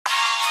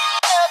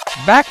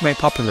Back by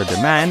popular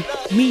demand,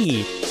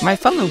 my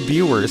fellow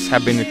viewers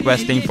have been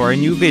requesting for a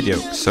new video.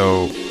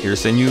 So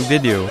here's a new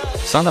video.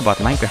 It's not about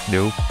Minecraft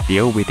though,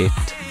 deal with it.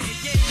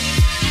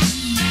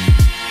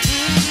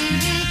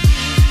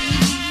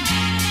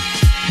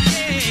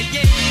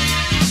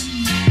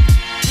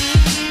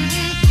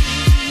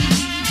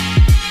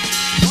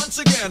 Once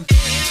again.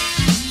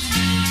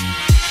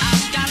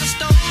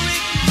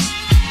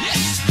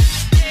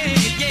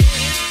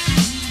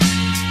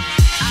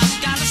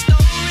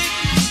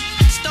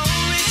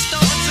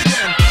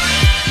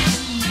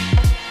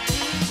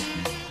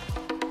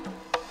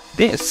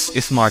 This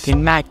is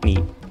Martin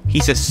Magny.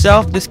 He's a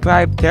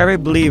self-described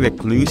terribly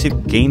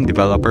reclusive game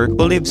developer who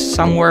lives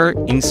somewhere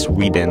in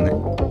Sweden.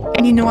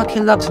 And you know what he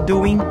loves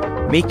doing?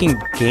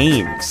 Making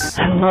games.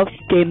 I love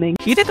gaming.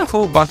 He did a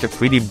whole bunch of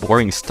really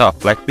boring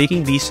stuff like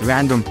making these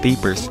random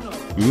papers.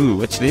 Ooh,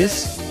 what's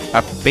this?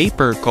 A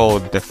paper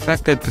called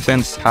Defected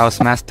Presents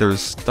Housemaster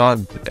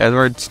Stud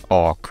Edwards.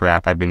 Oh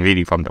crap, I've been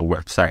reading from the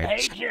website. I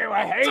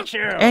hate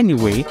you!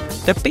 Anyway,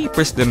 the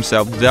papers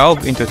themselves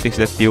delve into things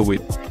that deal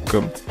with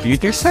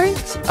computer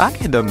science? I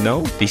don't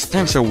know. These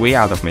terms are way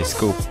out of my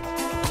scope.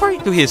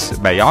 According to his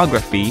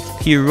biography,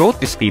 he wrote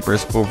these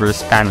papers over a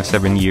span of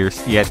 7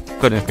 years, yet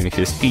couldn't finish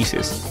his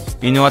thesis.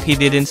 You know what he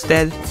did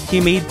instead? He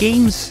made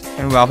games.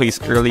 And while his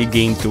early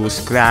game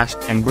tools crashed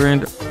and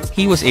burned,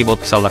 he was able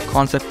to sell a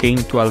concept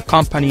game to a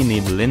company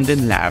named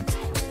Linden Lab,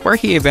 where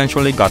he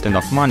eventually got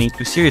enough money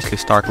to seriously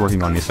start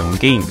working on his own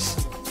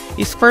games.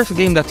 His first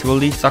game that's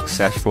really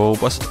successful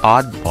was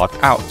Odd Bot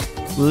Out,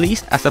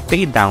 released as a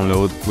paid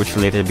download which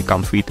later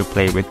became free to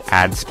play with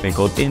ads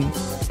sprinkled in.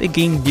 The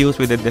game deals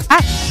with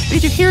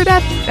did you hear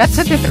that? That's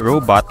a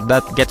robot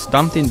that gets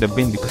dumped in the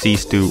bin because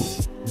he's too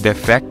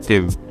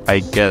defective, I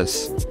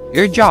guess.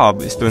 Your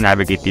job is to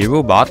navigate the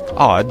robot,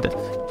 Odd,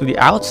 to the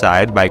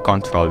outside by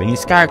controlling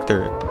his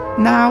character.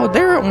 Now,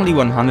 there are only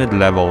 100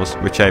 levels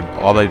which I've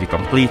already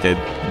completed,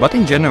 but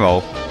in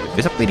general,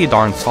 it's a pretty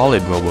darn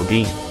solid mobile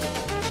game.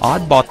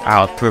 Odd Bot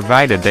Out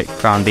provided the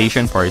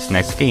foundation for his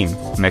next game,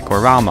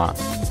 Mekorama.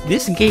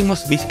 This game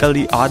was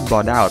basically Odd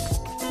Bot Out,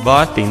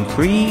 but in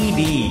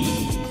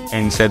 3D.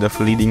 Instead of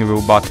leading a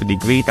robot to the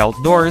great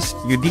outdoors,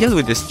 you deal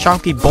with this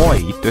chunky boy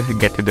to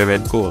get to the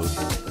red gold.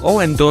 Oh,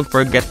 and don't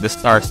forget the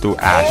stars to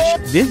Ash.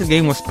 This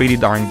game was pretty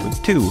darn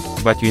good too,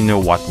 but you know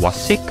what was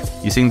sick?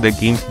 Using the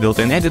game's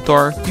built-in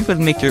editor, you could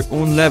make your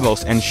own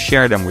levels and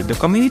share them with the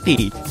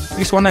community.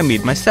 This one I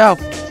made myself.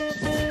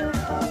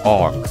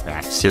 Oh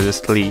crap,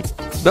 seriously?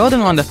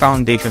 Building on the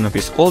foundation of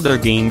his older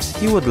games,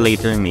 he would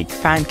later make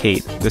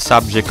Fancade, the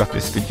subject of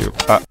this video.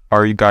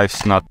 Are you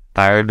guys not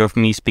tired of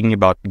me speaking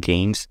about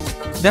games?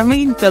 The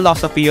main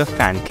philosophy of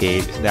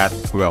Fancade is that,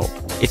 well,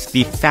 it's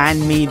the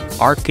fan-made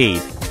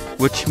arcade,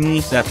 which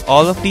means that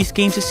all of these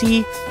games you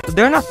see,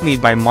 they're not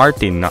made by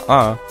Martin,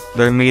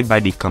 they're made by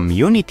the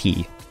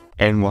community.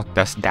 And what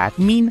does that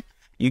mean?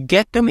 You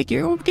get to make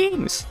your own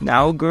games.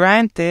 Now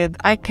granted,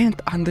 I can't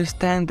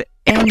understand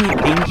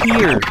anything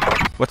here.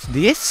 What's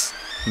this?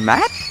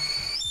 Math?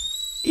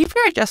 If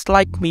you're just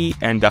like me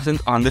and doesn't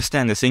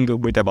understand a single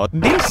bit about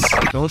this,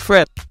 don't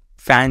fret.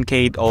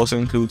 Fancade also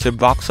includes a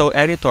voxel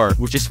editor,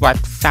 which is what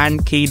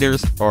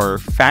fancaders or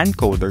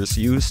fancoders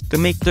use to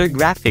make their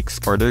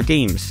graphics for their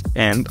games.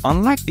 And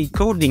unlike the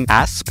coding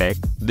aspect,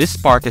 this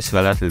part is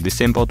relatively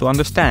simple to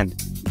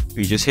understand.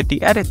 You just hit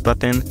the edit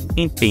button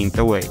and paint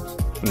away.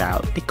 Now,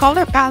 the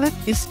color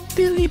palette is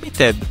still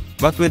limited,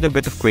 but with a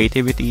bit of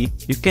creativity,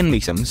 you can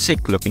make some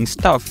sick looking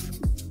stuff.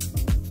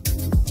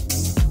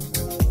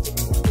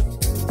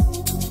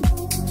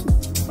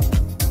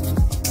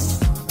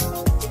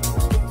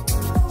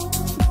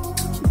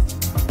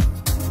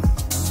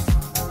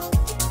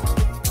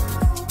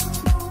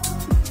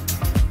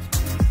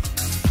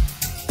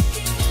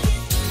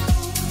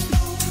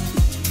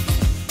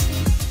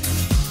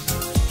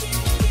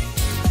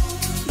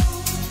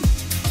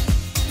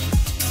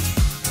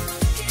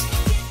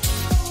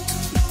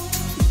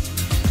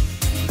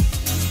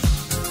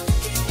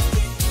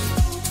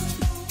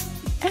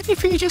 And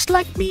if you're just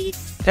like me,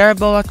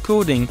 terrible at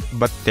coding,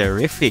 but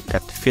terrific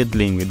at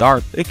fiddling with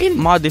art, you can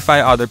modify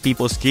other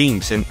people's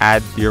games and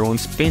add your own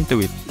spin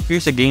to it.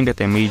 Here's a game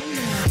that I made.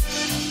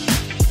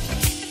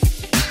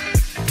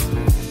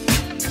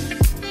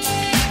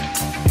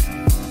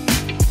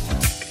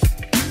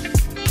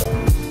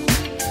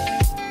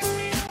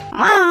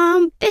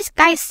 Mom, this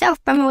guy's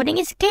self-promoting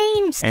his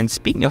games. And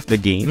speaking of the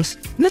games,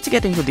 let's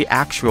get into the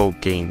actual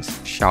games,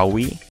 shall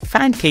we?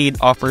 Fancade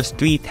offers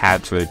 3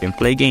 tabs where you can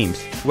play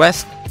games: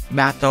 Quest,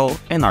 Battle,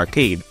 and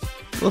Arcade.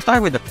 We'll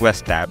start with the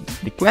Quest tab.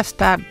 The Quest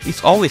tab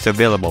is always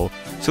available,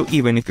 so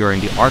even if you're in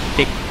the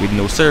Arctic with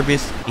no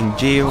service, in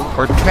jail,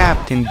 or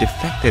trapped in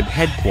defected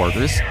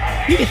headquarters,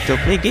 you can still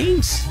play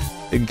games.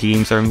 The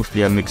games are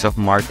mostly a mix of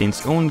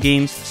Martin's own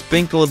games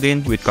sprinkled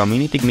in with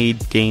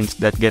community-made games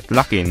that get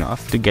lucky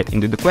enough to get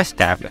into the Quest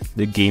tab.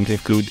 The games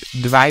include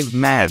Drive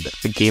Mad,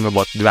 a game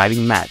about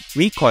driving mad;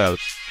 Recoil,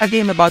 a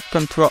game about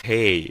control—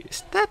 Hey,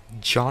 is that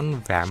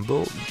John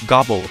Rambo?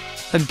 Gobble,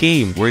 a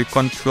game where you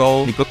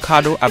control the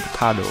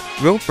Avocado;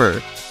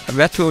 Roper, a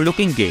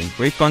retro-looking game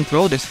where you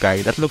control this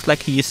guy that looks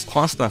like he is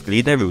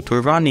constantly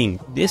Naruto running.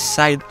 This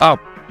side up,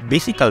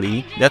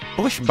 basically that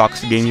push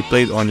box game you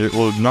played on your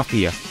old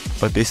Nokia,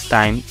 but this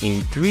time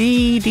in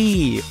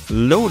 3D.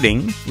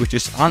 Loading, which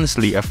is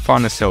honestly a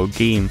fun as hell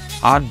game.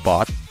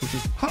 Oddbot, which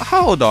is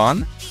hold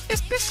on.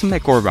 Is this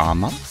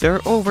Mekorama? There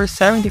are over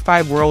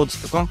 75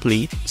 worlds to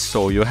complete,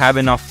 so you have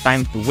enough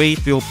time to wait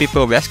till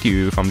people rescue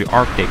you from the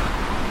Arctic.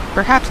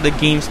 Perhaps the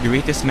game's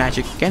greatest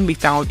magic can be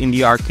found in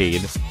the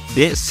arcade.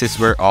 This is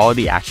where all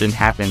the action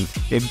happens.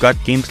 They've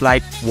got games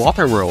like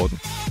Waterworld,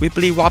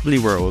 Wibbly Wobbly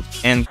World,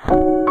 and...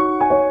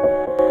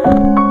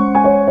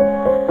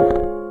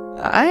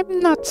 I'm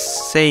not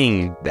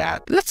saying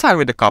that. Let's start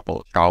with a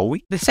couple, shall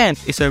we?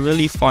 Descent is a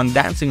really fun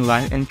dancing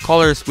line and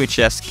color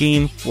switches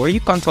game where you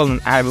control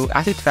an arrow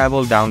as it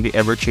travels down the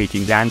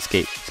ever-changing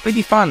landscape. It's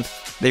pretty fun.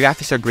 The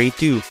graphics are great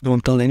too.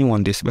 Don't tell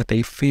anyone this, but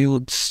I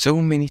failed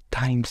so many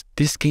times.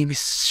 This game is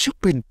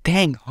super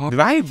dang hard.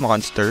 Drive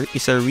Monster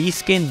is a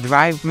reskinned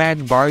Drive Mad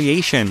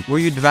variation where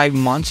you drive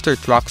monster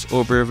trucks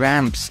over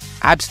ramps,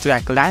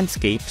 abstract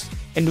landscapes,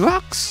 and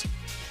rocks.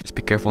 Just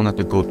be careful not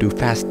to go too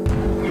fast.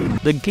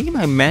 The game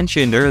I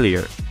mentioned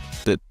earlier,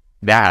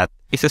 that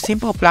is a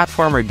simple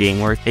platformer game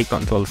where you take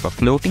control of a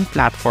floating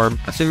platform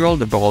as you roll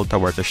the ball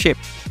towards a ship.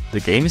 The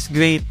game is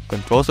great,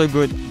 controls are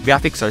good,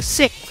 graphics are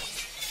sick.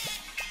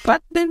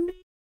 But then,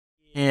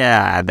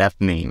 that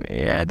name,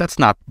 that's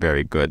not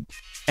very good.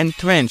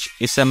 Entrench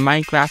is a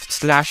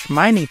Minecraft /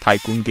 mining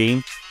tycoon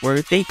game where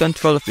you take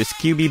control of this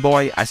QB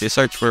boy as you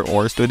search for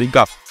ores to dig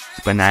up.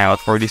 Keep an eye out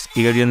for this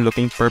alien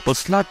looking purple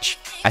sludge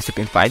as you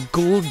can find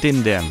gold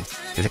in them.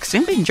 It's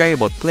extremely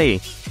enjoyable to play,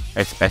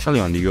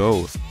 especially on the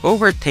go.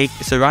 Overtake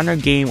is a runner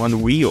game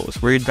on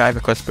wheels where you drive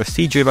across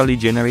procedurally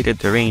generated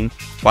terrain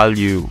while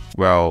you,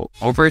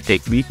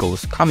 overtake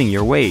vehicles coming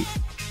your way.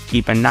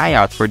 Keep an eye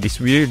out for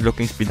these weird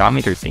looking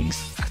speedometer things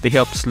as they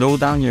help slow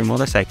down your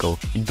motorcycle.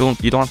 You don't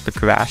have to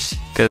crash.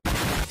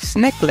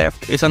 Snake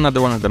Left is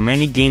another one of the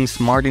many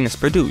games Martin has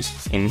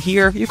produced. In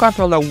here, you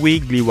control a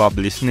wiggly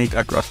wobbly snake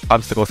across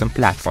obstacles and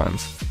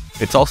platforms.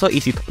 It's also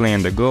easy to play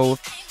on the go,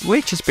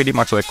 which is pretty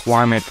much a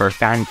requirement for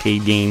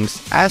Fancade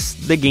games as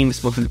the game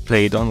is mostly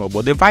played on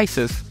mobile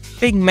devices.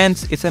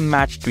 Pigments is a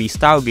match 3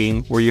 style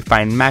game where you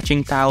find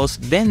matching tiles,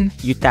 then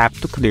you tap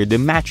to clear the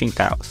matching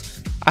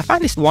tiles. I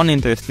find this one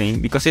interesting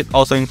because it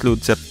also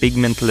includes a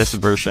pigmentless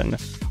version,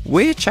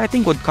 which I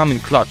think would come in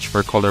clutch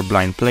for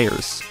colorblind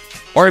players.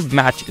 Orb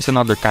Match is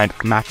another kind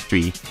of match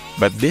 3,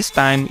 but this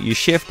time you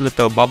shift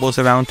little bubbles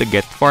around to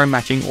get 4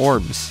 matching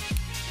orbs.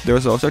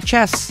 There's also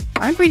chess.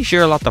 I'm pretty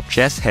sure a lot of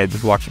chess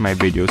heads watch my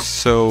videos,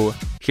 so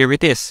here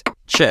it is,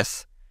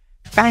 chess.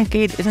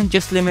 Fancade isn't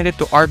just limited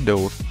to art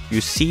though.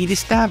 You see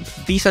this tab?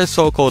 These are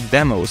so-called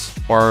demos,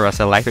 or as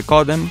I like to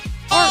call them,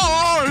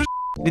 art.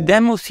 The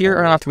demos here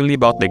are not really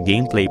about the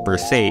gameplay per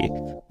se,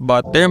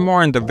 but they're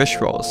more on the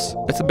visuals.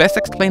 It's best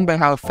explained by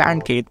how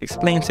Fancade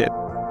explains it.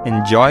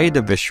 Enjoy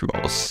the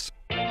visuals.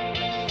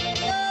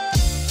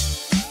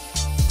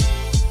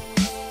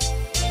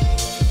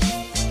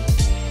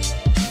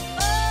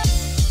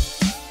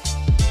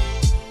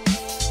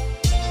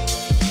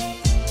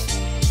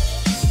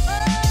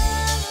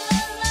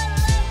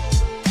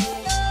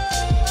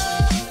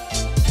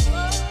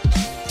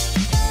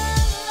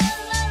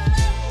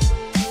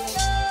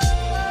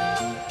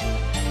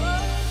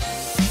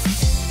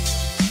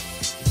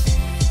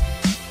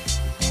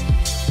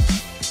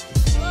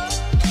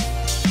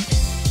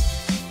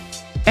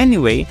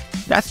 Anyway,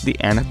 that's the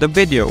end of the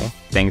video.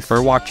 Thanks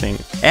for watching,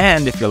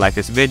 and if you like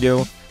this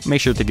video,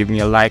 make sure to give me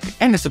a like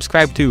and a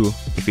subscribe too.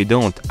 If you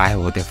don't, I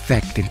will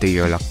defect into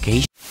your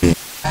location.